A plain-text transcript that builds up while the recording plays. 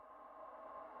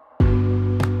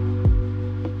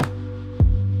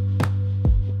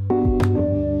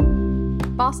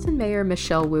Boston Mayor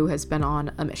Michelle Wu has been on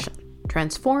a mission.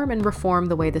 Transform and reform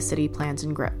the way the city plans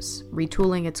and grows,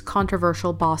 retooling its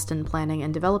controversial Boston Planning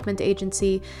and Development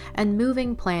Agency and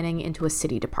moving planning into a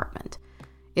city department.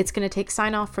 It's going to take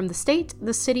sign-off from the state,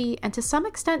 the city, and to some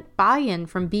extent buy-in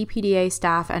from BPDA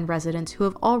staff and residents who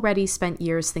have already spent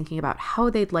years thinking about how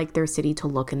they'd like their city to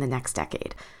look in the next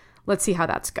decade. Let's see how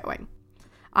that's going.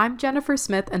 I'm Jennifer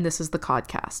Smith, and this is the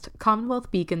Codcast,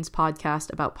 Commonwealth Beacon's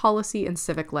podcast about policy and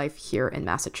civic life here in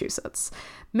Massachusetts.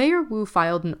 Mayor Wu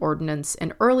filed an ordinance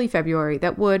in early February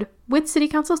that would, with City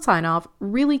Council sign-off,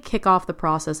 really kick off the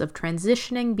process of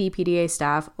transitioning BPDA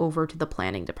staff over to the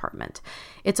planning department.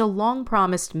 It's a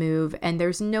long-promised move, and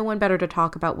there's no one better to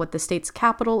talk about what the state's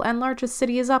capital and largest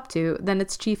city is up to than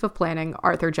its Chief of Planning,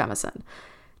 Arthur Jemison.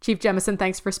 Chief Jemison,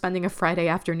 thanks for spending a Friday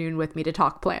afternoon with me to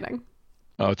talk planning.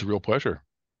 It's a real pleasure.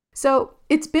 So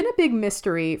it's been a big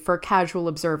mystery for casual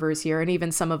observers here and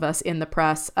even some of us in the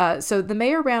press. So the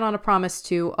mayor ran on a promise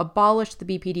to abolish the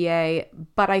BPDA,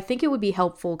 but I think it would be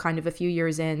helpful kind of a few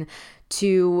years in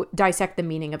to dissect the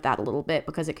meaning of that a little bit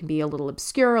because it can be a little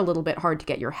obscure, a little bit hard to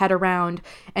get your head around.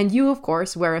 And you, of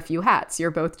course, wear a few hats.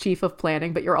 You're both chief of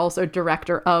planning, but you're also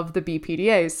director of the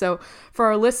BPDA. So for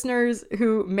our listeners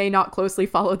who may not closely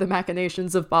follow the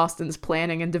machinations of Boston's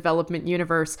planning and development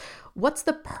universe, what's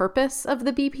the purpose of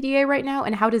the BPDA right now,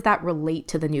 and how does that relate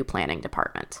to the new planning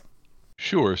department?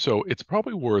 Sure. So it's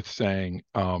probably worth saying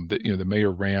that the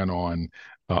mayor ran on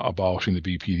abolishing the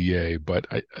BPDA, but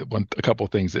a couple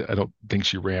of things that I don't think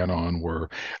she ran on were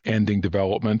ending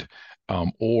development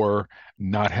or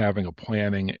not having a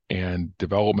planning and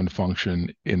development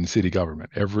function in city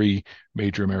government. Every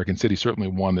major American city, certainly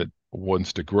one that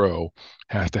wants to grow,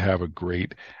 has to have a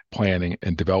great planning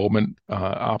and development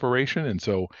operation. And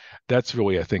so that's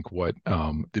really, I think, what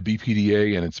the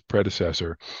BPDA and its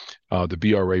predecessor, the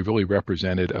BRA, really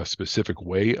represented a specific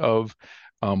way of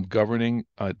governing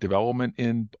development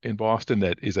in Boston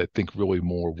that is, I think, really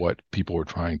more what people are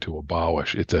trying to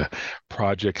abolish. It's a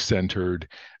project-centered,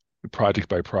 project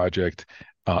by project,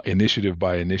 initiative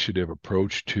by initiative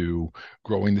approach to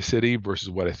growing the city versus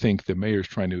what I think the mayor's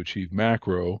trying to achieve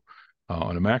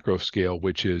on a macro scale,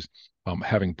 which is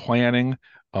having planning,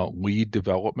 lead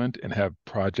development, and have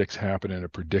projects happen in a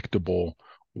predictable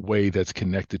way that's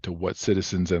connected to what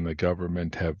citizens and the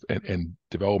government have and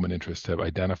development interests have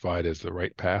identified as the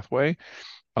right pathway.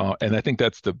 And I think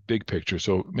that's the big picture.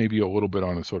 So maybe a little bit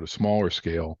on a sort of smaller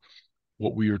scale,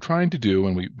 what we were trying to do,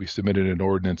 and we submitted an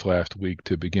ordinance last week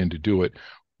to begin to do it,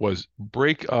 was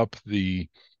break up the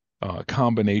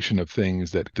combination of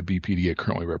things that the BPDA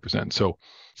currently represents. So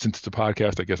since the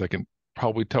podcast, I guess I can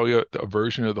probably tell you a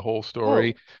version of the whole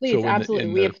story. Please, so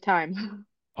absolutely. We have time.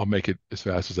 I'll make it as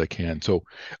fast as I can. So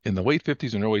in the late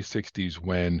 50s and early 60s,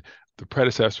 when the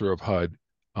predecessor of HUD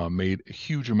made a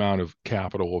huge amount of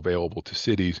capital available to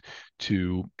cities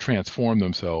to transform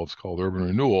themselves, called urban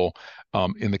renewal,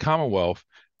 in the Commonwealth,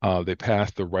 they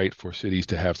passed the right for cities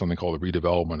to have something called a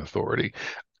redevelopment authority.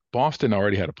 Boston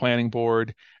already had a planning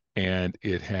board, and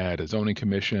it had a zoning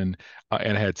commission,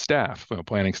 and it had staff,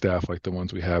 planning staff like the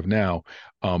ones we have now.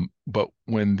 But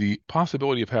when the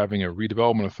possibility of having a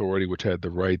redevelopment authority, which had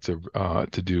the rights of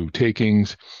to do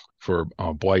takings for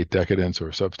blight, decadence, or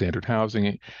substandard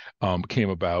housing, came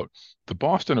about, the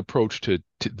Boston approach to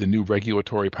the new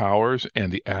regulatory powers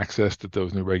and the access that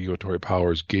those new regulatory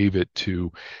powers gave it to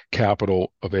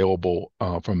capital available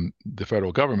from the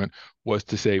federal government was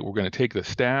to say, we're going to take the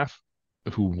staff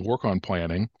who work on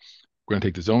planning, we're going to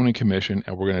take the zoning commission,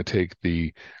 and we're going to take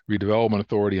the redevelopment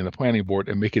authority and the planning board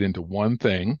and make it into one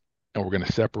thing, and we're going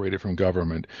to separate it from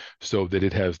government so that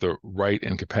it has the right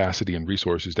and capacity and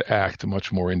resources to act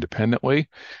much more independently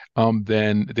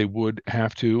than they would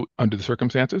have to under the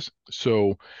circumstances.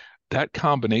 So that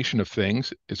combination of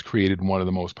things has created one of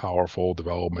the most powerful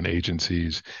development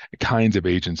agencies, kinds of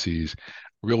agencies,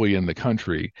 really in the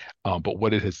country. But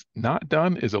what it has not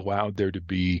done is allowed there to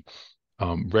be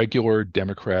regular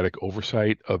democratic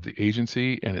oversight of the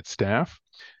agency and its staff.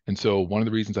 And so one of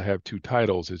the reasons I have two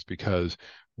titles is because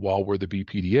while we're the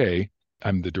BPDA,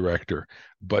 I'm the director,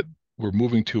 but we're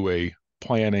moving to a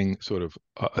planning sort of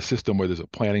a system where there's a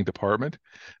planning department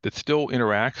that still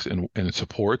interacts and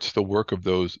supports the work of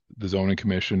the zoning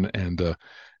commission and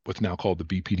what's now called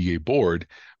the BPDA board,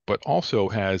 but also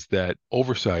has that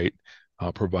oversight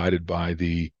provided by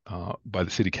the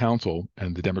city council,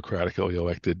 and the democratically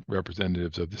elected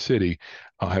representatives of the city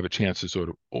have a chance to sort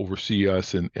of oversee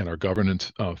us and our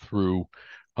governance through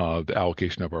the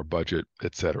allocation of our budget,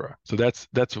 et cetera. So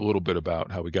that's a little bit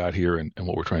about how we got here and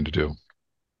what we're trying to do.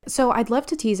 So I'd love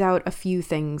to tease out a few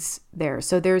things there.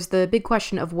 So there's the big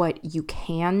question of what you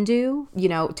can do,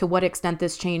 to what extent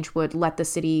this change would let the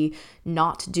city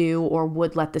not do or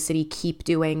would let the city keep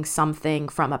doing something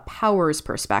from a powers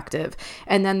perspective.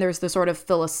 And then there's the sort of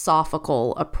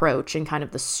philosophical approach and kind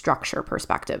of the structure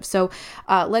perspective. So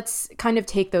let's kind of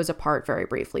take those apart very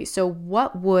briefly. So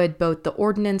what would both the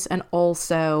ordinance and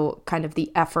also kind of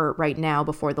the effort right now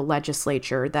before the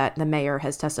legislature that the mayor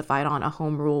has testified on, a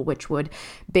home rule, which would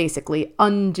basically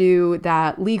undo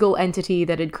that legal entity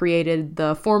that had created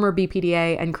the former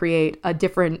BPDA and create a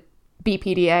different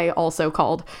BPDA also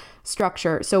called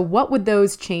structure. So what would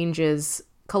those changes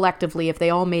collectively, if they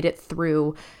all made it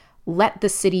through, let the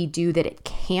city do that it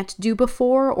can't do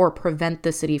before or prevent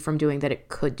the city from doing that it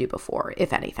could do before,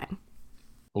 if anything?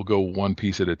 We'll go one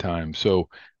piece at a time. So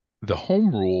the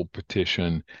home rule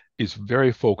petition is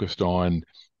very focused on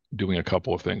doing a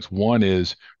couple of things. One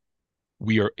is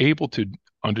we are able to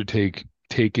undertake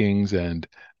takings and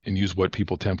use what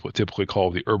people typically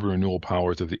call the urban renewal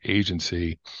powers of the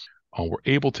agency. We're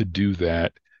able to do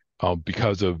that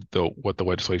because of what the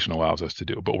legislation allows us to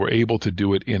do. But we're able to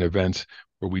do it in events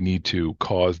where we need to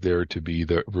cause there to be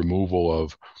the removal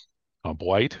of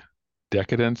blight,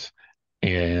 decadence,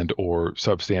 and or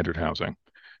substandard housing.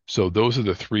 So those are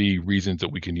the three reasons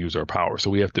that we can use our power.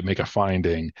 So we have to make a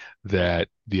finding that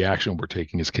the action we're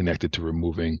taking is connected to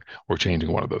removing or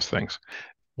changing one of those things.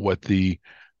 What the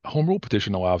home rule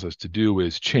petition allows us to do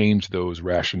is change those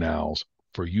rationales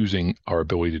for using our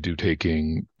ability to do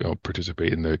taking,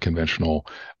 participate in the conventional,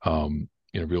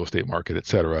 real estate market, et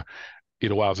cetera.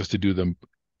 It allows us to do them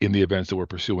in the events that we're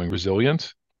pursuing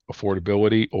resilience,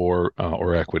 affordability, or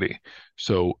equity.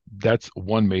 So that's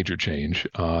one major change.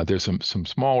 There's some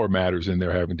smaller matters in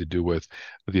there having to do with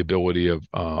the ability of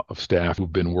staff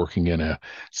who've been working in a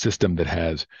system that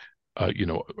has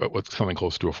what's something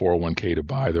close to a 401k to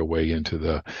buy their way into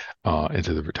the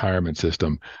retirement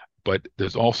system. But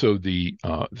there's also the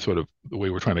sort of the way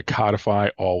we're trying to codify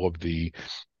all of the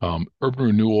urban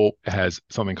renewal has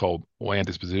something called land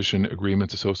disposition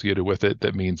agreements associated with it.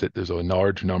 That means that there's a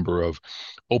large number of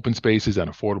open spaces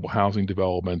and affordable housing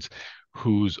developments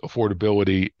whose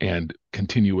affordability and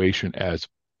continuation as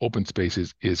open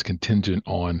spaces is contingent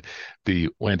on the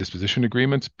land disposition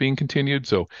agreements being continued.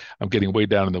 So I'm getting way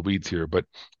down in the weeds here, but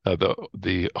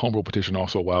the home rule petition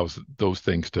also allows those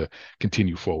things to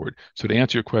continue forward. So to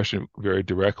answer your question very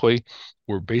directly,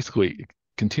 we're basically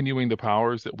continuing the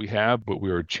powers that we have, but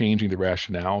we are changing the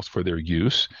rationales for their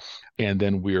use. And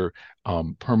then we're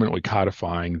permanently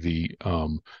codifying the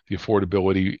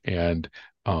affordability and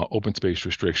open space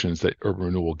restrictions that urban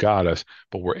renewal got us,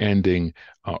 but we're ending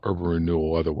urban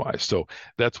renewal otherwise. So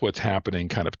that's what's happening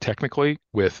kind of technically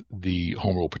with the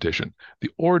home rule petition.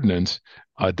 The ordinance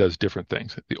does different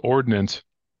things. The ordinance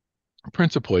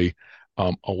principally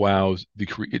allows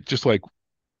just like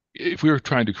if we were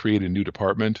trying to create a new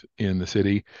department in the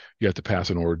city, you have to pass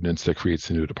an ordinance that creates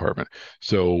the new department.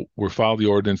 So we're filed the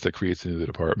ordinance that creates the new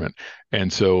department.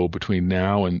 And so between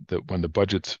now and when the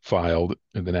budget's filed,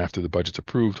 and then after the budget's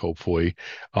approved, hopefully,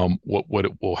 what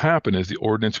it will happen is the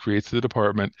ordinance creates the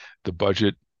department, the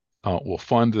budget will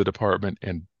fund the department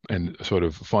and sort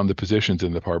of fund the positions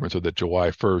in the department so that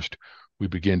July 1st, we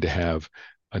begin to have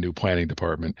a new planning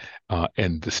department,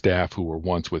 and the staff who were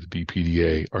once with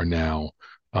BPDA are now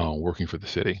working for the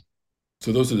city.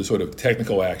 So those are the sort of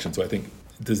technical actions. So I think,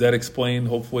 does that explain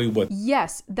hopefully what?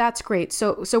 Yes, that's great.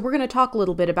 So we're going to talk a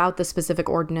little bit about the specific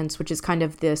ordinance, which is kind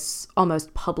of this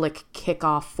almost public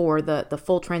kickoff for the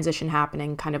full transition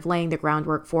happening, kind of laying the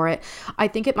groundwork for it. I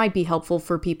think it might be helpful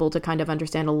for people to kind of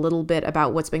understand a little bit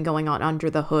about what's been going on under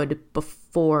the hood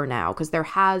before now, because there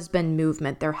has been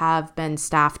movement, there have been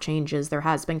staff changes, there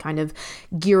has been kind of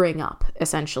gearing up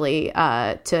essentially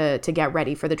to get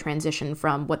ready for the transition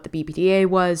from what the BPDA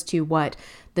was to what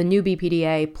the new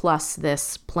BPDA plus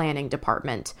this planning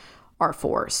department are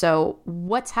for. So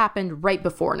what's happened right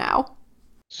before now?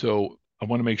 So I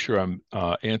want to make sure I'm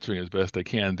answering as best I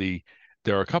can.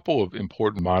 There are a couple of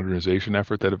important modernization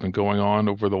efforts that have been going on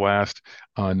over the last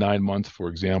 9 months. For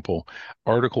example,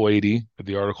 the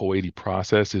Article 80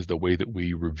 process is the way that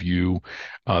we review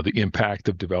the impact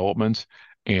of developments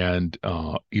and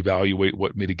evaluate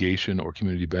what mitigation or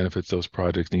community benefits those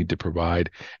projects need to provide,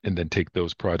 and then take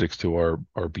those projects to our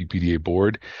BPDA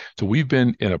board. So we've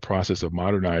been in a process of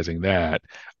modernizing that,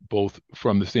 both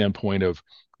from the standpoint of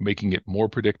making it more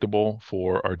predictable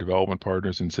for our development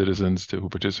partners and citizens who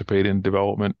participate in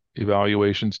development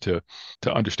evaluations to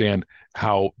understand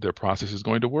how their process is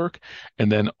going to work.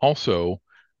 And then also,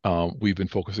 we've been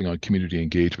focusing on community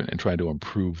engagement and trying to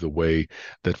improve the way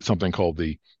that something called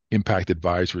the impact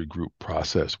advisory group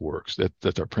process works.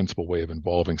 That's our principal way of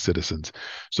involving citizens.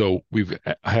 So we've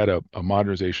had a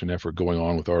modernization effort going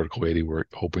on with Article 80. We're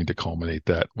hoping to culminate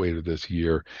that later this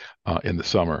year in the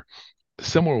summer.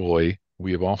 Similarly,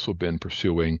 we have also been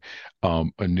pursuing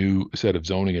a new set of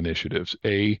zoning initiatives.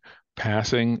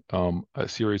 Passing a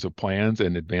series of plans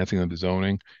and advancing them to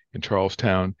zoning in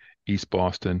Charlestown, East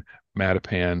Boston,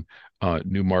 Mattapan,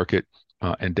 Newmarket,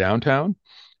 and downtown,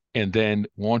 and then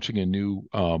launching a new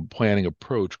planning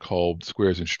approach called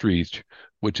Squares and Streets,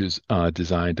 which is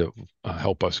designed to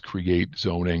help us create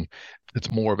zoning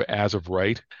that's more of an as of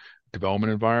right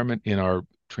development environment in our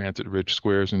transit-rich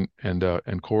squares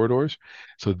and corridors.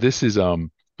 So this is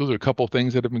those are a couple of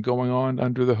things that have been going on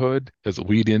under the hood as a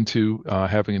lead into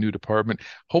having a new department.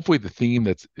 Hopefully, the theme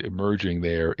that's emerging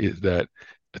there is that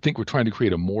I think we're trying to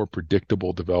create a more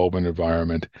predictable development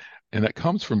environment, and that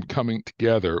comes from coming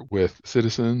together with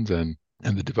citizens and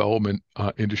the development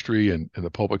industry and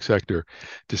the public sector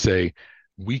to say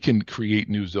we can create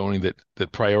new zoning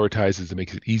that prioritizes and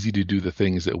makes it easy to do the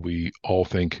things that we all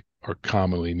think are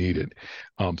commonly needed.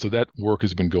 So that work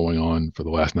has been going on for the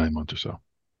last 9 months or so.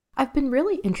 I've been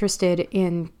really interested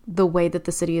in the way that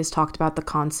the city has talked about the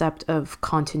concept of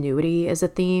continuity as a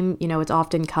theme. You know, it's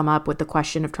often come up with the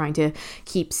question of trying to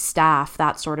keep staff,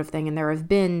 that sort of thing. And there have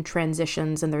been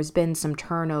transitions and there's been some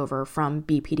turnover from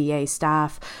BPDA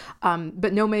staff.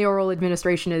 But no mayoral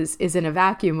administration is in a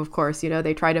vacuum, of course. You know,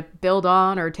 they try to build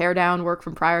on or tear down work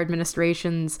from prior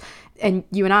administrations. And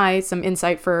you and I, some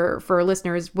insight for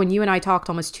listeners, when you and I talked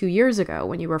almost 2 years ago,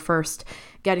 when you were first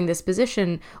getting this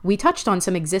position, we touched on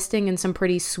some existing and some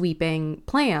pretty sweeping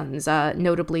plans,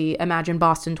 notably Imagine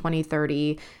Boston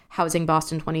 2030, Housing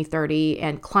Boston 2030,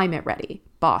 and Climate Ready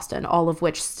Boston, all of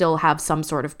which still have some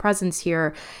sort of presence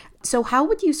here. So how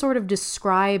would you sort of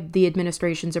describe the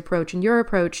administration's approach and your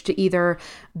approach to either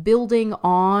building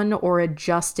on or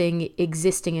adjusting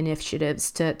existing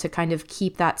initiatives to kind of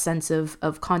keep that sense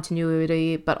of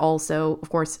continuity, but also, of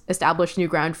course, establish new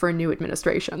ground for a new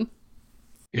administration?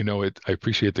 You know, I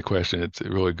appreciate the question. It's a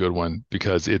really good one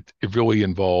because it really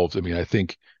involves, I mean, I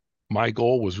think my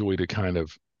goal was really to kind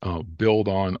of build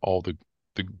on all the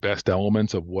best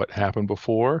elements of what happened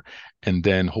before, and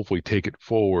then hopefully take it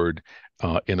forward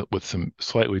with some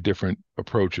slightly different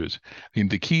approaches. I mean,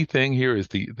 the key thing here is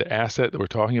the asset that we're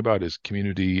talking about is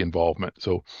community involvement.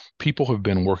 So people have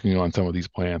been working on some of these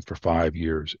plans for 5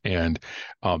 years, and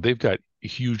they've got a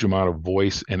huge amount of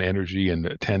voice and energy and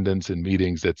attendance and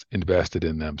meetings that's invested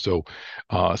in them. So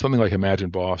something like Imagine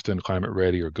Boston, Climate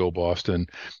Ready, or Go Boston,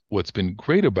 what's been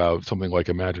great about something like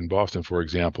Imagine Boston, for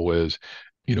example, is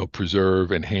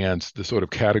preserve, enhance the sort of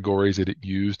categories that it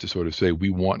used to sort of say, we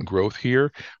want growth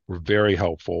here, were very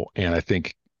helpful. And I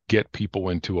think get people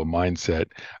into a mindset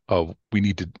of we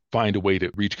need to find a way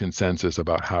to reach consensus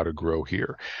about how to grow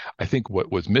here. I think what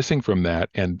was missing from that,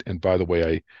 and by the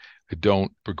way, I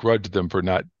don't begrudge them for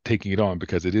not taking it on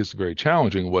because it is very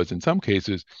challenging, was in some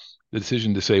cases the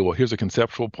decision to say, well, here's a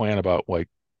conceptual plan about like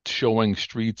showing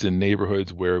streets and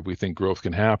neighborhoods where we think growth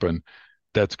can happen.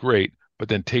 That's great. But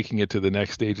then taking it to the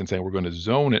next stage and saying, we're going to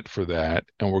zone it for that,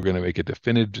 and we're going to make a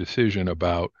definitive decision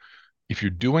about if you're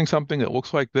doing something that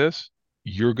looks like this,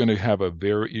 you're going to have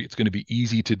it's going to be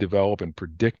easy to develop and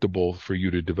predictable for you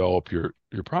to develop your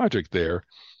project there.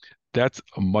 That's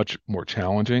a much more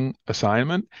challenging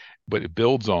assignment, but it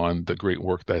builds on the great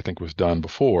work that I think was done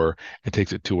before and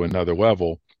takes it to another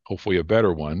level, hopefully a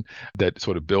better one that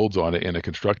sort of builds on it in a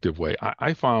constructive way.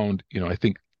 I found, I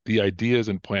think the ideas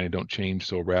and planning don't change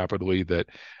so rapidly that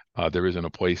there isn't a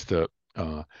place to.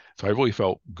 So I really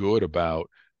felt good about.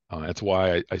 That's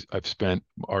why I've spent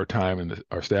our time and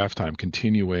our staff time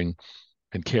continuing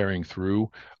and carrying through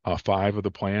 5 of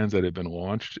the plans that had been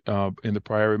launched in the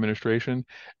prior administration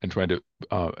and trying to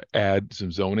add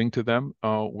some zoning to them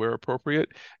where appropriate.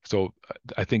 So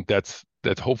I think that's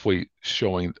hopefully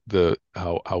showing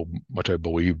how much I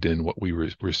believed in what we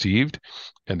received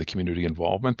and the community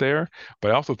involvement there.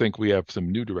 But I also think we have some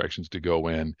new directions to go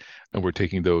in, and we're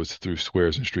taking those through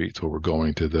Squares and Streets, where we're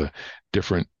going to the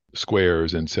different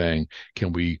squares and saying,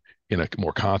 can we, in a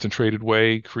more concentrated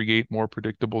way, create more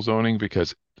predictable zoning,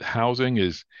 because housing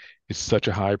is such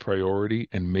a high priority,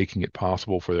 and making it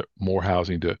possible for more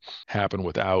housing to happen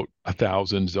without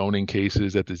 1,000 zoning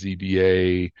cases at the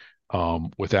ZBA,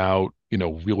 without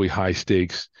really high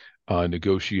stakes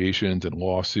negotiations and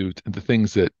lawsuits and the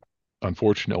things that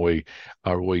unfortunately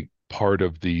are really part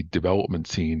of the development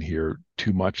scene here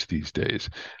too much these days.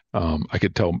 I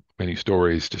could tell many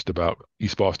stories just about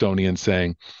East Bostonians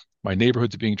saying, my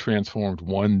neighborhood's being transformed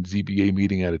one ZBA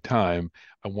meeting at a time.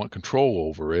 I want control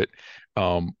over it.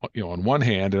 on one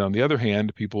hand, and on the other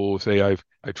hand, people will say,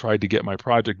 I tried to get my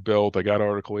project built, I got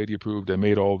Article 80 approved, I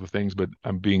made all the things, but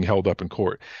I'm being held up in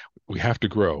court. We have to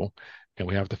grow, and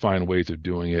we have to find ways of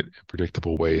doing it in a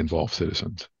predictable way, involve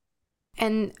citizens.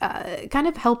 And kind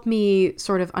of help me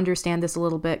sort of understand this a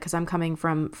little bit, because I'm coming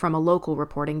from a local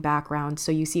reporting background.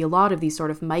 So you see a lot of these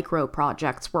sort of micro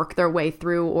projects work their way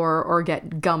through or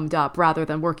get gummed up rather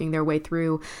than working their way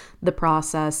through the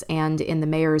process. And in the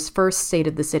mayor's first State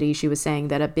of the City, she was saying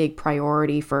that a big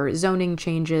priority for zoning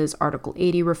changes, Article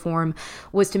 80 reform,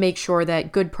 was to make sure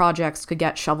that good projects could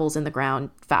get shovels in the ground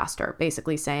faster.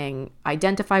 Basically saying,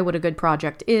 identify what a good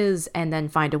project is and then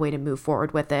find a way to move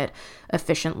forward with it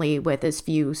efficiently with as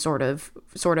few sort of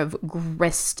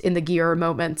grist in the gear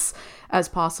moments as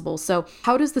possible. So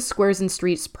how does the Squares and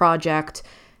Streets project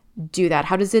do that?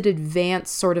 How does it advance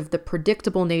sort of the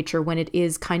predictable nature when it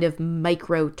is kind of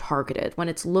micro targeted, when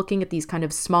it's looking at these kind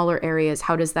of smaller areas?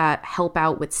 How does that help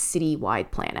out with citywide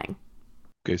planning?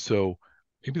 Okay, so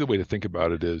maybe the way to think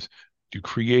about it is to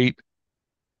create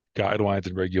guidelines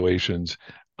and regulations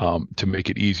to make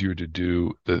it easier to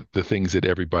do the things that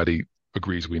everybody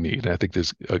agrees we need. And I think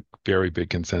there's a very big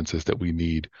consensus that we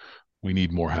need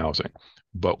more housing.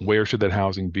 But where should that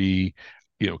housing be?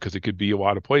 Because it could be a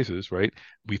lot of places, right?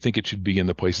 We think it should be in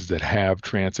the places that have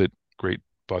transit, great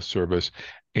bus service,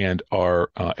 and are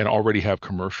and already have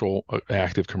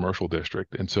active commercial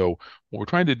district. And so what we're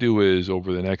trying to do is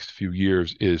over the next few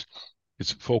years is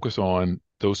focus on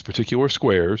those particular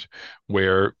squares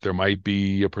where there might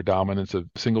be a predominance of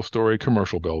single-story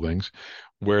commercial buildings,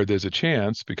 where there's a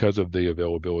chance, because of the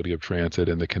availability of transit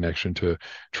and the connection to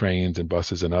trains and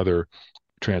buses and other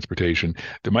transportation,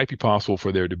 there might be possible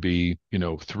for there to be,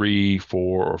 3,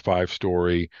 4, or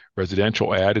 5-story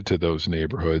residential added to those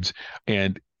neighborhoods.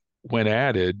 And when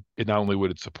added, it not only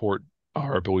would it support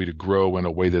our ability to grow in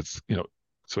a way that's,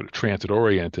 sort of transit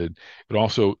oriented, it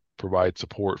also provide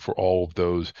support for all of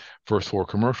those first floor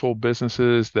commercial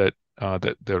businesses that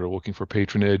are looking for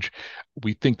patronage.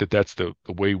 We think that that's the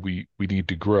way we need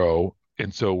to grow.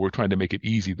 And so we're trying to make it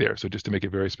easy there. So just to make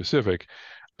it very specific,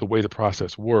 the way the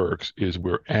process works is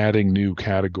we're adding new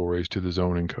categories to the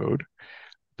zoning code.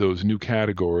 Those new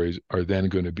categories are then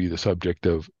going to be the subject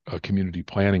of a community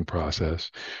planning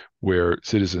process where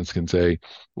citizens can say,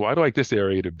 well, I'd like this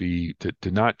area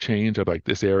to not change. I'd like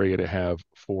this area to have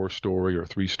 4-story or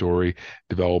 3-story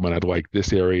development. I'd like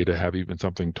this area to have even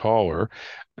something taller.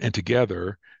 And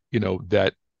together,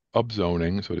 that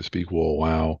upzoning, so to speak, will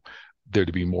allow there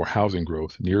to be more housing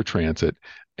growth near transit.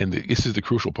 And this is the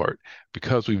crucial part.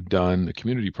 Because we've done the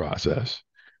community process,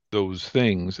 those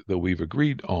things that we've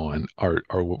agreed on are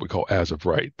what we call as of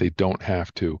right. They don't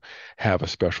have to have a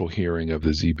special hearing of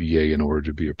the ZBA in order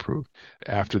to be approved.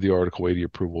 After the Article 80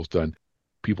 approval is done,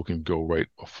 people can go right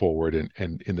forward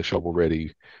and in the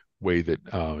shovel-ready way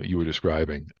that you were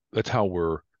describing. That's how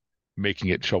we're making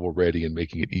it shovel-ready and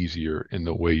making it easier in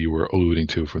the way you were alluding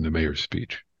to from the mayor's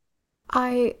speech.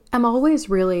 I am always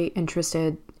really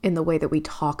interested in the way that we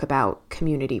talk about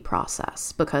community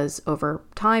process, because over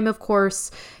time, of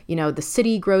course, the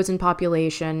city grows in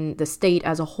population, the state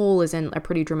as a whole is in a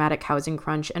pretty dramatic housing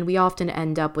crunch, and we often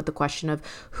end up with the question of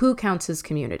who counts as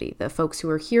community, the folks who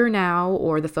are here now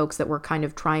or the folks that we're kind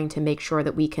of trying to make sure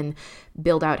that we can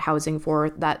build out housing for.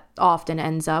 That often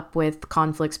ends up with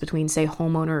conflicts between, say,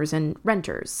 homeowners and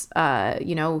renters,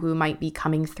 who might be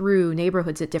coming through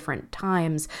neighborhoods at different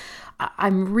times.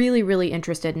 I'm really, really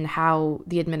interested in how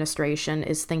the administration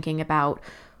is thinking about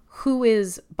who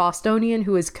is Bostonian,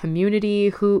 who is community,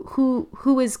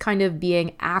 who is kind of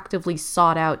being actively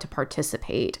sought out to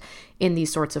participate in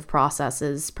these sorts of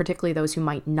processes, particularly those who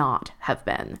might not have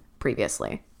been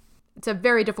previously. It's a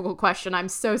very difficult question. I'm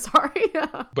so sorry.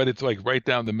 But it's like right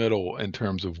down the middle in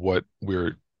terms of what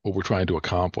we're trying to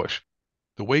accomplish.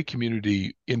 The way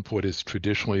community input has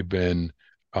traditionally been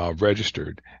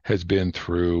registered has been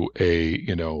through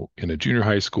in a junior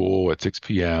high school at 6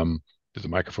 p.m. There's a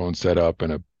microphone set up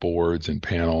and boards and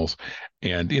panels.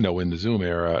 And, in the Zoom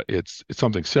era, it's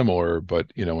something similar, but,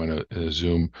 in a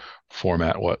Zoom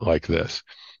format like this.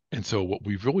 And so what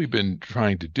we've really been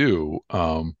trying to do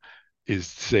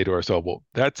is to say to ourselves, well,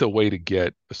 that's a way to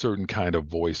get a certain kind of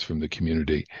voice from the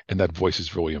community. And that voice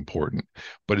is really important.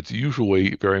 But it's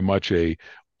usually very much a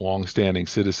longstanding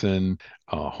citizen,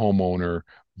 homeowner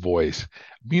voice.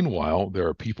 Meanwhile, there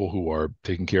are people who are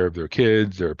taking care of their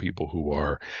kids. There are people who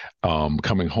are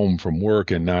coming home from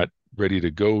work and not ready to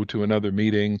go to another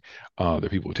meeting. There are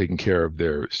people taking care of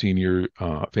their senior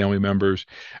family members,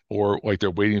 or like they're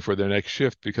waiting for their next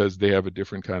shift because they have a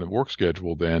different kind of work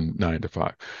schedule than 9 to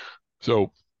 5.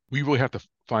 So we really have to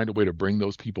find a way to bring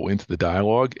those people into the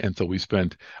dialogue. And so we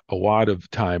spent a lot of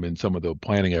time in some of the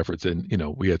planning efforts. And,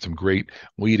 we had some great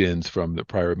lead-ins from the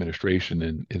prior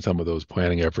administration in some of those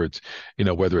planning efforts,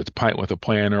 whether it's pint with a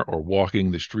planner or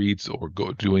walking the streets or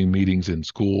doing meetings in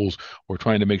schools or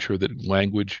trying to make sure that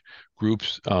language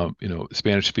groups,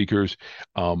 Spanish speakers,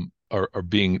 are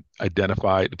being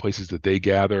identified, the places that they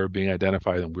gather are being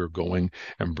identified, and we're going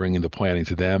and bringing the planning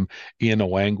to them in a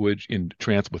language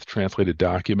with translated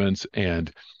documents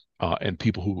and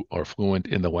people who are fluent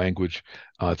in the language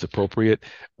it's appropriate.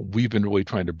 We've been really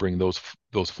trying to bring those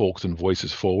folks and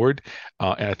voices forward,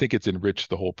 and I think it's enriched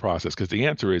the whole process because the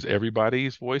answer is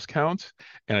everybody's voice counts,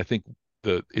 and I think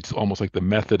it's almost like the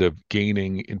method of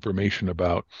gaining information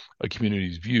about a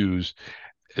community's views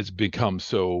has become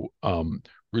so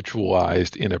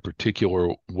ritualized in a particular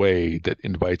way that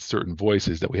invites certain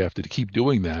voices that we have to keep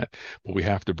doing that, but we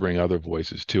have to bring other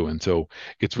voices too. And so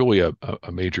it's really a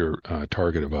major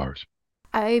target of ours.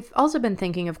 I've also been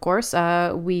thinking, of course,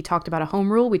 we talked about a home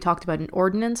rule, we talked about an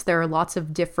ordinance. There are lots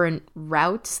of different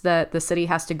routes that the city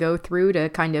has to go through to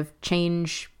kind of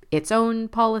change its own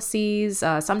policies.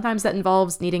 Sometimes that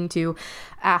involves needing to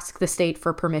ask the state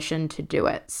for permission to do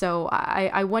it. So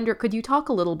I wonder, could you talk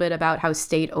a little bit about how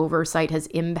state oversight has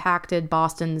impacted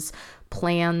Boston's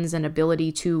plans and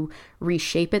ability to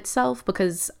reshape itself?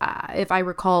 Because if I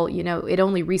recall, it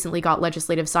only recently got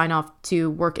legislative sign-off to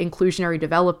work inclusionary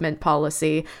development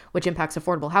policy, which impacts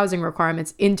affordable housing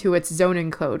requirements, into its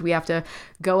zoning code. We have to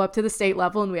go up to the state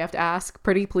level and we have to ask,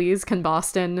 pretty please, can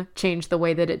Boston change the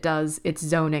way that it does its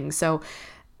zoning? So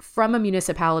from a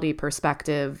municipality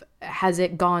perspective, has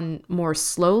it gone more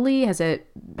slowly?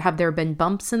 Have there been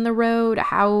bumps in the road?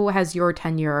 How has your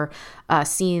tenure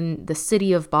seen the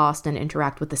city of Boston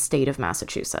interact with the state of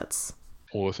Massachusetts?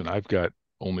 Well, listen, I've got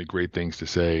only great things to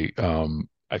say.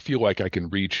 I feel like I can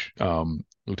reach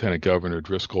Lieutenant Governor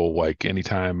Driscoll like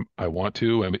anytime I want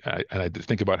to. And I just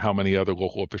think about how many other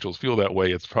local officials feel that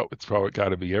way. It's probably got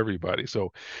to be everybody.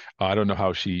 So I don't know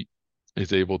how she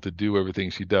is able to do everything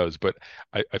she does. But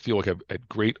I feel like I've had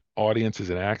great audiences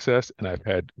and access, and I've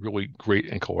had really great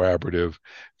and collaborative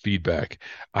feedback.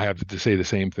 I have to say the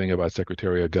same thing about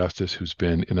Secretary Augustus, who's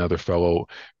been another fellow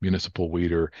municipal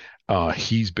leader.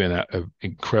 He's been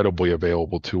incredibly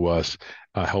available to us,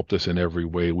 helped us in every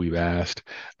way we've asked.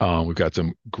 We've got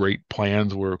some great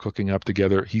plans we're cooking up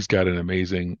together. He's got an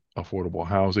amazing affordable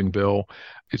housing bill.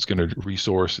 It's going to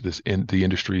resource the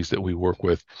industries that we work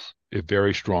with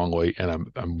very strongly, and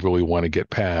I'm really want to get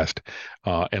past.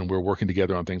 And we're working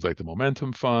together on things like the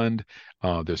Momentum Fund.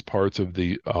 There's parts of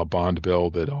the bond bill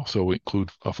that also include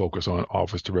a focus on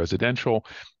office to residential.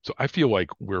 So I feel like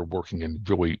we're working in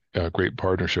really great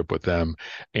partnership with them,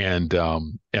 and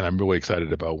I'm really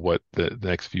excited about what the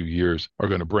next few years are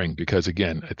going to bring. Because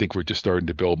again, I think we're just starting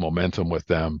to build momentum with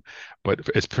them. But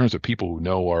in terms of people who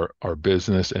know our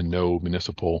business and know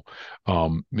municipal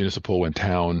and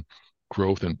town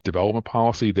growth and development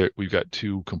policy, that we've got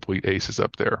two complete aces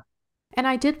up there. And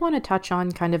I did want to touch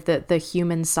on kind of the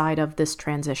human side of this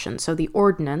transition. So the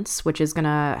ordinance, which is going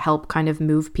to help kind of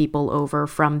move people over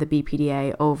from the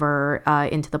BPDA over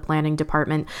into the planning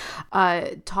department.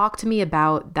 Talk to me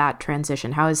about that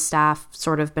transition. How has staff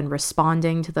sort of been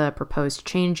responding to the proposed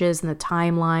changes in the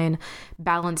timeline,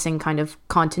 balancing kind of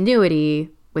continuity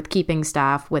with keeping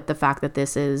staff with the fact that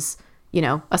this is,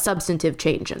 a substantive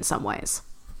change in some ways?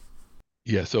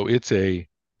 Yeah, so it's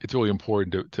really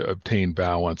important to obtain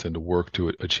balance and to work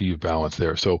to achieve balance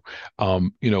there. So,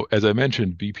 as I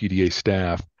mentioned, BPDA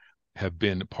staff have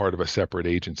been part of a separate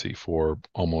agency for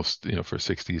almost, for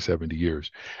 60, 70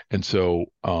 years. And so,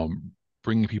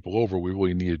 bringing people over, we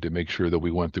really needed to make sure that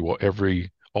we went through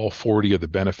all 40 of the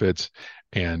benefits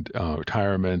and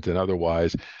retirement and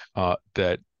otherwise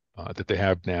that they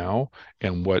have now,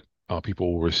 and what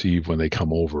people will receive when they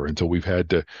come over. And so we've had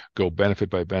to go benefit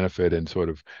by benefit and sort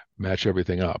of match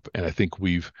everything up. And I think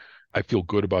I feel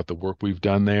good about the work we've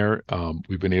done there.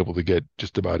 We've been able to get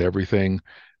just about everything.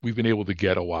 We've been able to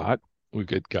get a lot.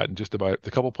 Gotten just about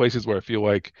the couple places where I feel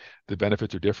like the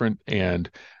benefits are different and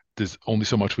there's only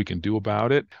so much we can do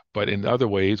about it. But in other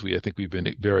ways, I think we've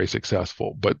been very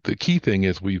successful. But the key thing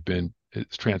is we've been as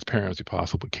transparent as we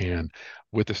possibly can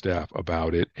with the staff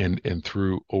about it and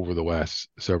through over the last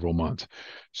several months.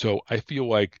 So I feel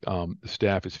like the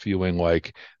staff is feeling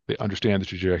like they understand the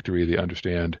trajectory, they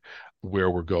understand where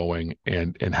we're going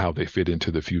and how they fit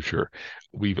into the future.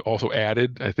 We've also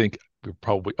added, I think we're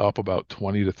probably up about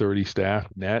 20 to 30 staff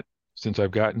net since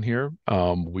I've gotten here.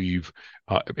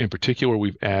 In particular,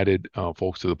 we've added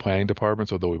folks to the planning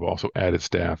departments, although we've also added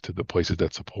staff to the places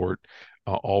that support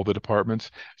all the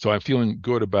departments. So I'm feeling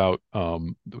good about,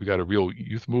 we got a real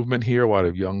youth movement here, a lot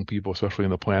of young people, especially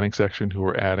in the planning section, who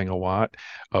are adding a lot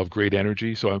of great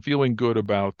energy. So I'm feeling good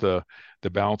about the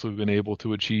balance we've been able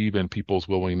to achieve and people's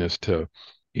willingness to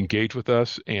engage with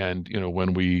us. And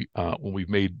when we've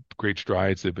made great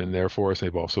strides, they've been there for us.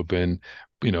 They've also been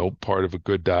part of a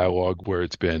good dialogue where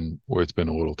it's been a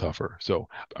little tougher. So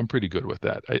I'm pretty good with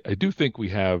that. I do think we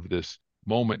have this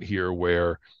moment here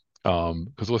where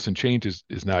because listen, change is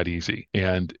not easy,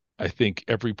 and I think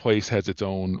every place has its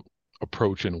own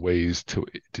approach and ways to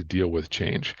deal with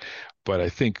change. But I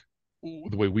think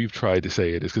the way we've tried to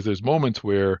say it is because there's moments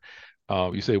where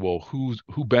you say, well,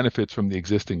 who benefits from the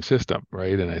existing system,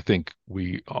 right? And I think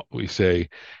we say,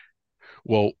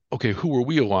 well, okay, who are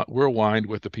we aligned? We're aligned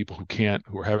with the people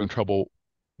who are having trouble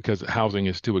because housing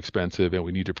is too expensive and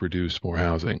we need to produce more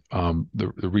housing.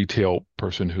 The retail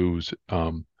person who's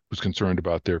concerned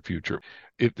about their future.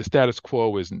 If the status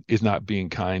quo is not being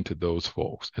kind to those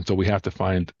folks, and so we have to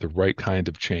find the right kind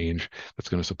of change that's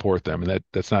going to support them, and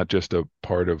that's not just a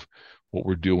part of what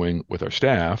we're doing with our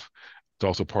staff. It's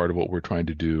also part of what we're trying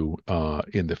to do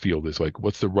in the field. Is like,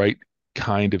 what's the right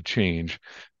kind of change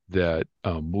that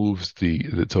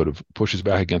that sort of pushes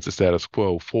back against the status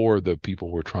quo for the people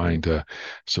we're trying to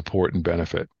support and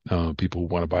benefit. People who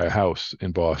want to buy a house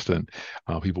in Boston,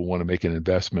 people who want to make an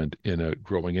investment in a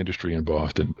growing industry in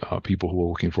Boston, people who are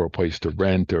looking for a place to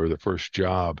rent or the first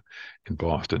job in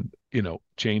Boston.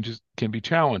 Changes can be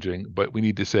challenging, but we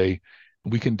need to say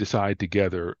we can decide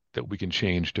together that we can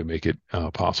change to make it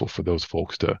possible for those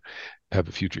folks to have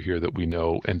a future here that we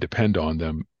know and depend on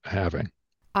them having.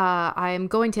 I am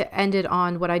going to end it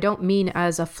on what I don't mean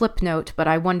as a flip note, but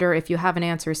I wonder if you have an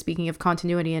answer. Speaking of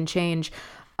continuity and change,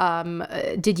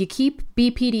 did you keep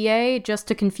BPDA just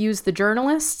to confuse the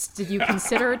journalists? Did you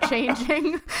consider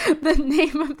changing the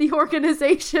name of the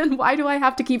organization? Why do I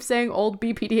have to keep saying old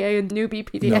BPDA and new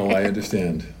BPDA? No, I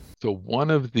understand. So one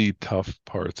of the tough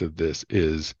parts of this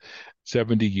is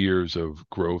 70 years of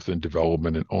growth and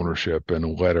development and ownership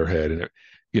and letterhead, and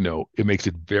it makes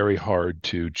it very hard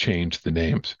to change the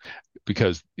names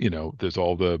because, there's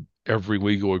every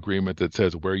legal agreement that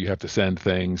says where you have to send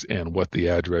things and what the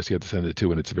address you have to send it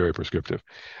to, and it's very prescriptive.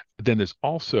 But then there's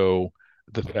also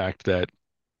the fact that,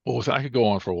 well, so I could go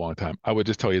on for a long time. I would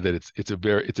just tell you that it's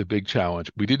a big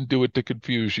challenge. We didn't do it to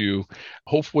confuse you.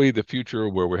 Hopefully the future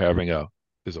where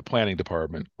there's a planning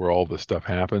department where all this stuff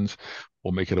happens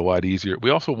will make it a lot easier.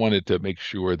 We also wanted to make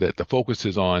sure that the focus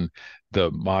is on the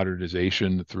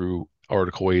modernization through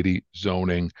Article 80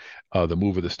 zoning, the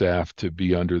move of the staff to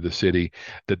be under the city,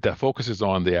 that focuses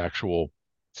on the actual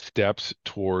steps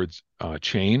towards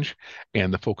change,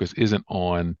 and the focus isn't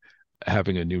on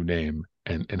having a new name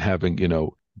and having,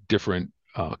 different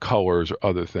colors or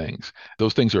other things.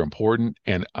 Those things are important,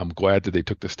 and I'm glad that they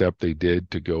took the step they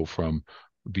did to go from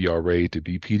BRA to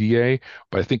BPDA,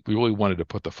 but I think we really wanted to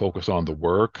put the focus on the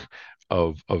work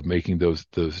of making those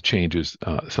changes,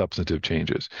 substantive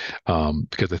changes,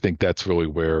 because I think that's really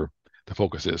where the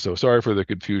focus is. So sorry for the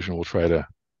confusion. We'll try to.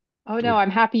 Oh no,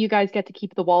 I'm happy you guys get to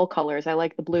keep the wall colors. I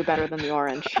like the blue better than the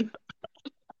orange.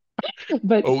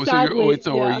 But sadly,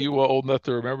 are you old enough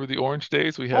to remember the orange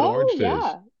days? We had orange days.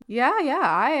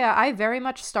 Yeah. I very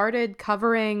much started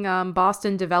covering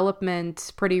Boston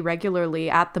development pretty regularly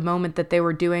at the moment that they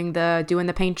were doing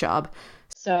the paint job.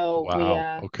 So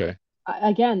wow. Okay.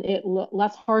 Again,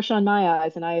 less harsh on my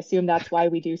eyes, and I assume that's why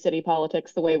we do city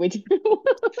politics the way we do.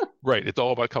 Right. It's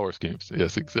all about color schemes.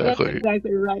 Yes, exactly. That's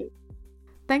exactly right.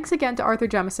 Thanks again to Arthur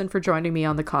Jemison for joining me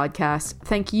on the Codcast.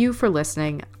 Thank you for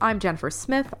listening. I'm Jennifer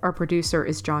Smith. Our producer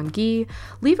is John Gee.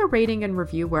 Leave a rating and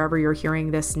review wherever you're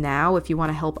hearing this now if you want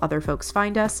to help other folks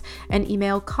find us, and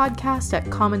email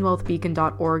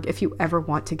codcast@commonwealthbeacon.org if you ever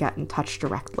want to get in touch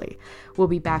directly. We'll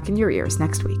be back in your ears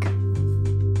next week.